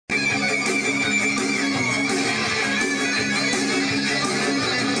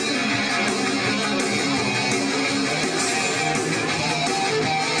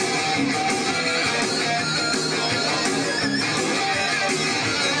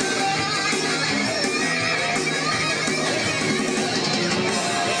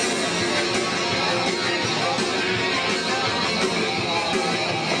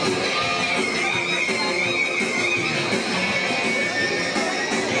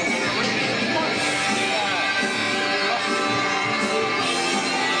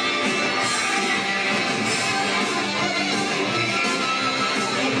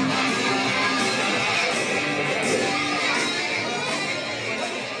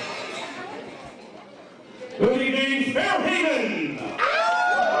Fairhaven.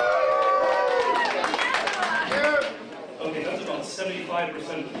 Okay, that's about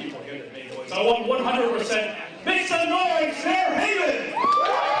 75% of the people here that made noise. I want 100%. Make some noise, Fairhaven!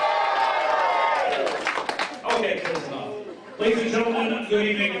 Okay, that's enough. Ladies and gentlemen, good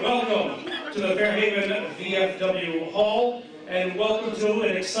evening. Welcome to the Fairhaven VFW Hall, and welcome to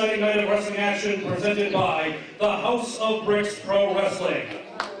an exciting night of wrestling action presented by the House of Bricks Pro Wrestling.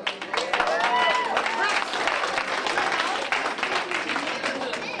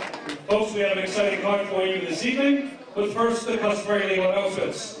 Folks, we have an exciting card for you this evening, but first, the customary legal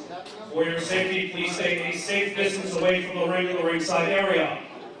announcements. For your safety, please stay a safe distance away from the ring or the ringside area.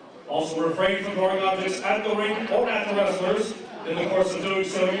 Also, refrain from throwing objects at the ring or at the wrestlers. In the course of doing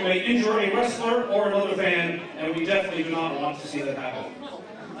so, you may injure a wrestler or another fan, and we definitely do not want to see that happen.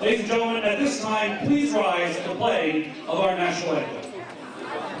 Ladies and gentlemen, at this time, please rise at the play of our national anthem.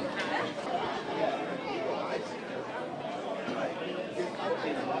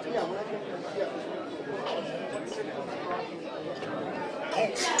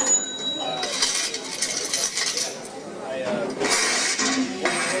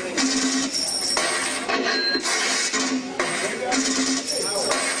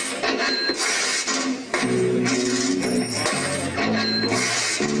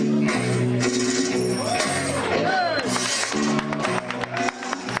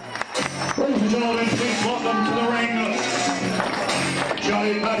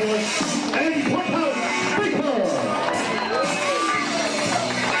 And Brickhouse Baker.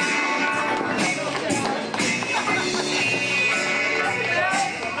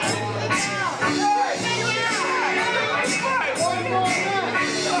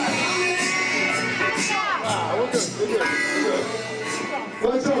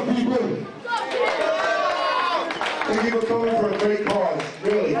 What's up, people? Thank you for coming for a great cause.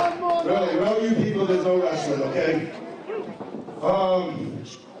 Really, without you people, there's no wrestling, okay?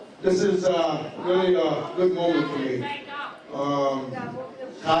 This is really a good moment for me.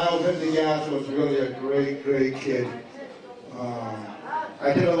 Kyle hit the gas was really a great kid.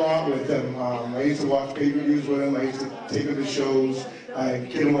 I did a lot with him. I used to watch pay-per-views with him. I used to take him to shows. I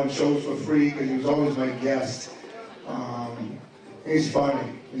get him on shows for free because he was always my guest. He's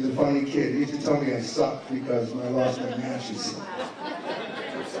funny. He's a funny kid. He used to tell me I sucked because when I lost my matches.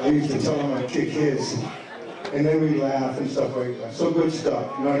 I used to tell him I'd kick his. And then we laugh and stuff like that. So good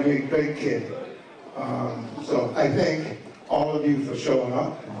stuff, you know what I mean? Great kid. So I thank all of you for showing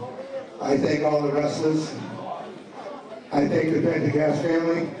up. I thank all the wrestlers. I thank the Pentagas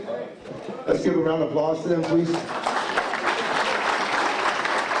family. Let's give a round of applause to them, please.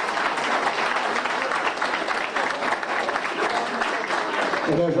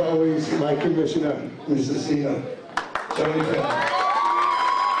 And as always, my commissioner, Mr. Cena, Sr.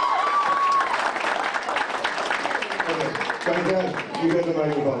 You got the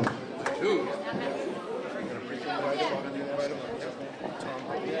microphone.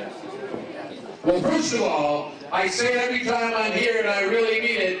 Well, first of all, I say it every time I'm here, and I really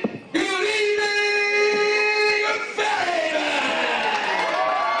mean it. Good evening, Fairhaven!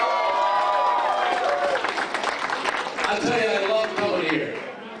 I tell you, I love coming here.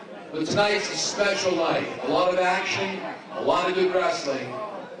 But tonight's a special night. A lot of action, a lot of good wrestling.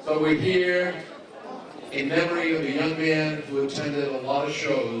 So we're here in memory of a young man who attended a lot of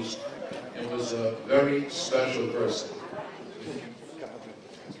shows and was a very special person.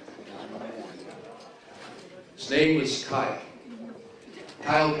 His name was Kyle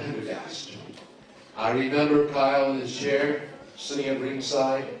Pendergast. I remember Kyle in his chair, sitting at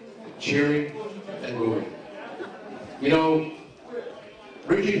ringside, cheering and booing. You know,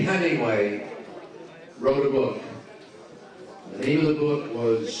 Richard Hemingway wrote a book. The name of the book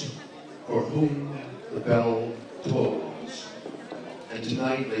was For Whom the Bell Tolls. And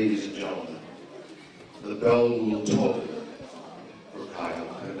tonight, ladies and gentlemen, the bell will toll for Kyle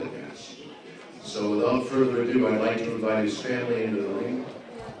Pendergast. So without further ado, I'd like to invite his family into the ring.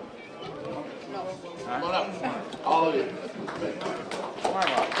 Come on up, all of you. Come on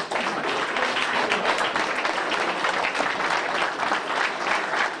up.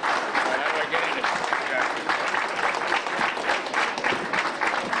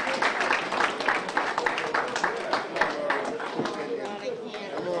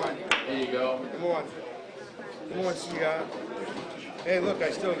 Come on, sweetheart. Hey, look,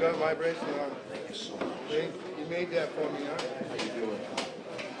 I still got my bracelet on. See? You made that for me, huh? How you doing?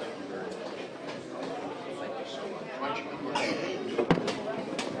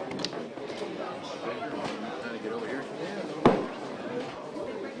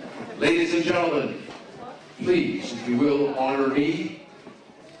 Ladies and gentlemen, please, if you will, honor me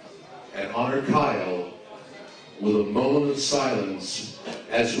and honor Kyle with a moment of silence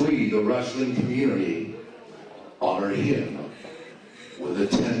as we, the wrestling community, honor him with a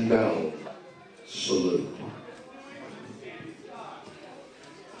 10-bell salute.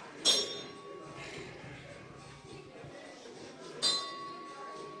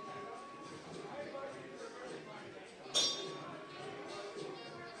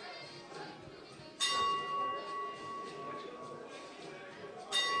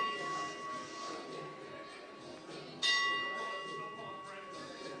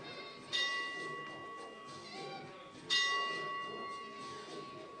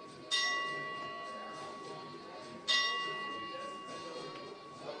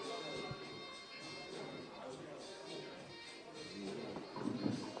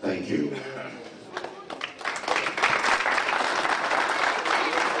 Thank you.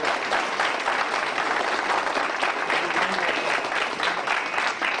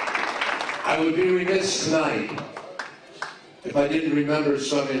 I would be remiss tonight if I didn't remember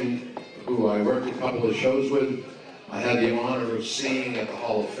someone who I worked a couple of shows with. I had the honor of seeing at the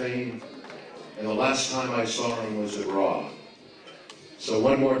Hall of Fame, and the last time I saw him was at Raw. So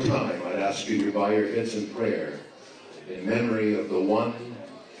one more time, I'd ask you to bow your heads in prayer in memory of the one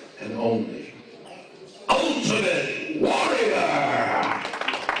and only Ultimate Warrior!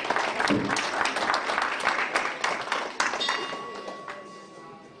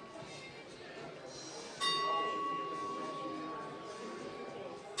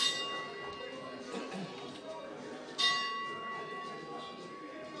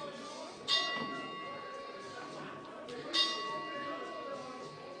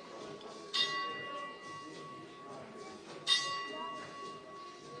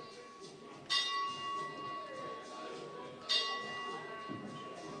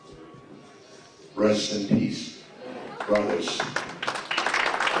 Rest in peace, brothers.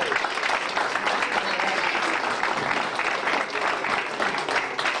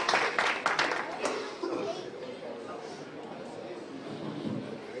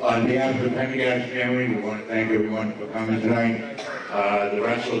 On behalf of the Pendergast family, we want to thank everyone for coming tonight. The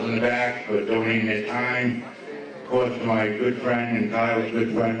wrestlers in the back for donating their time. Of course, to my good friend and Kyle's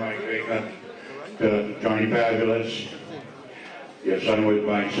good friend, Mike Baker. To Johnny Fabulous. Your son was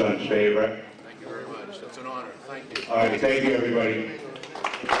my son's favorite. Thank you very much. That's an honor. Thank you. All right, thank you, everybody.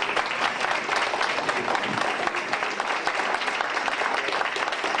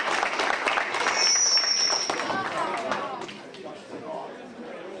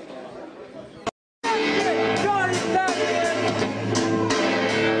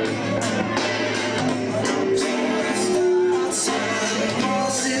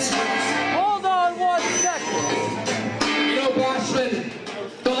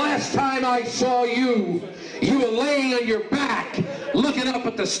 I saw you, you were laying on your back, looking up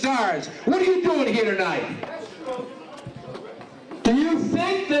at the stars. What are you doing here tonight? Do you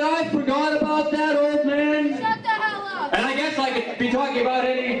think that I forgot about that, old man? Shut the hell up! And I guess I could be talking about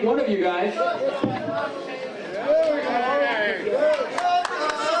any one of you guys. First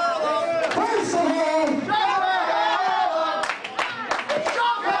of all,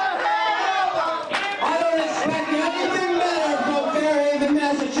 I don't expect anything better from Fairhaven,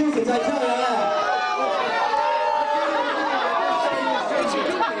 Massachusetts, I tell you that.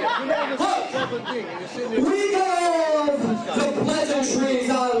 We got all of the pleasantries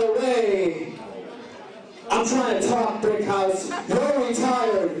out of the way. I'm trying to talk, Brickhouse. You're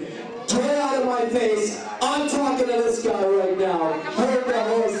retired. Get out of my face. I'm talking to this guy right now. Herd the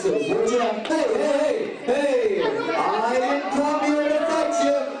horses, would you? Hey. I didn't come here to fight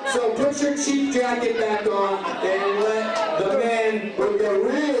you, so put your cheap jacket back on and let the man with the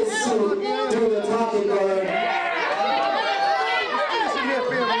real suit do the talking going.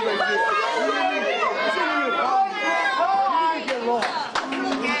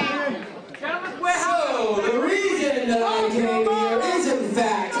 So, the reason that I came here is in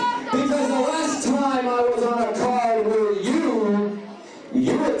fact because the last time I was on a card with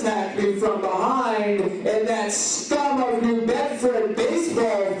you attacked me from behind in that scum of New Bedford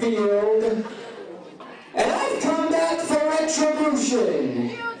baseball field, and I've come back for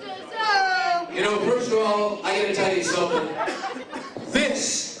retribution. You know, first of all, I gotta tell you something.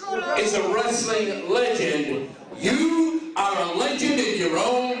 This is a wrestling legend. You are a legend in your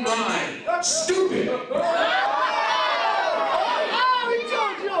own mind. Stupid.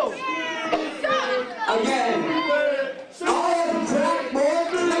 Again, I have cracked more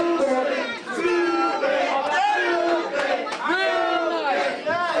clipboard.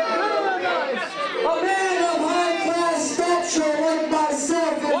 A man of high-class stature like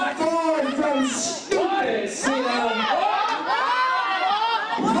myself is far from stupid, Cena.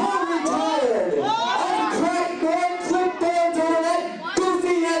 You're retired. I've cracked more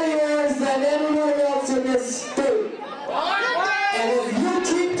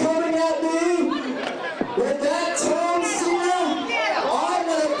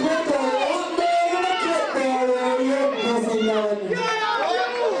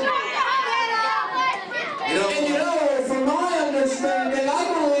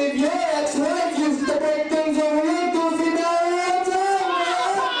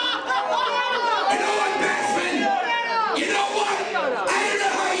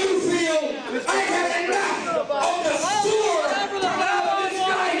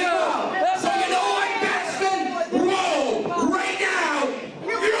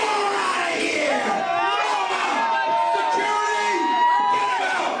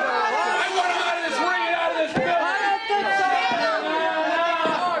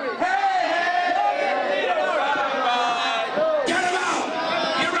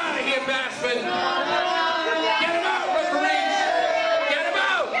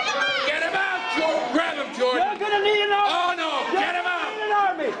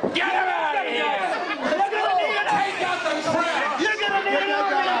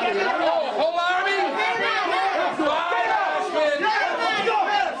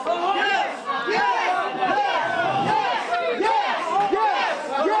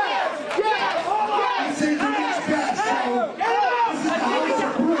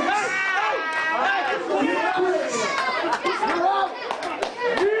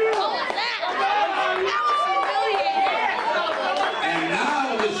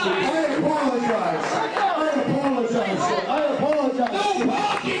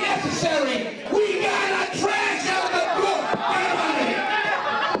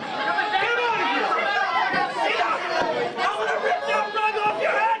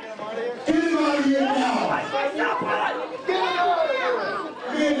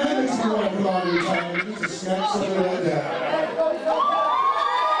father retired. Just a snack, something like that.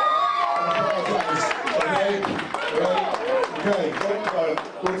 Okay? Right? Okay, don't worry about it.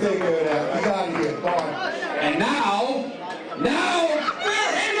 We'll take care of that. He's out of here. Go on. And now,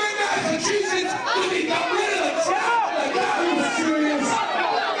 Fairhaven, Massachusetts, will become rid of the child. Are you serious?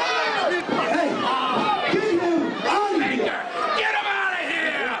 Hey, get him out of here. Get him out of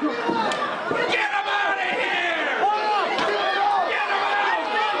here! Get him out of here! Get him out!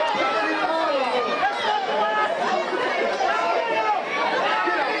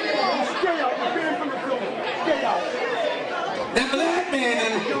 Now that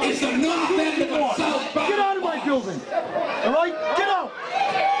man is the north end of the south bound. Get out of my building! All right? Get out!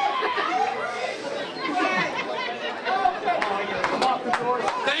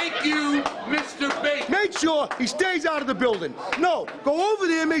 Thank you, Mr. Baker. Make sure he stays out of the building. No, go over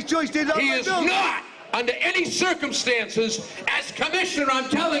there and make sure he stays out He of my is building. not, under any circumstances, as commissioner, I'm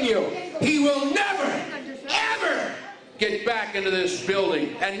telling you, he will never, ever get back into this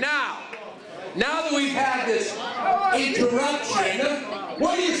building. And now that we've had this interruption,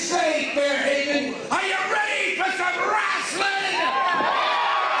 what do you say, Fairhaven? Are you ready for some wrestling?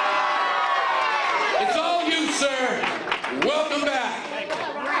 It's all you, sir.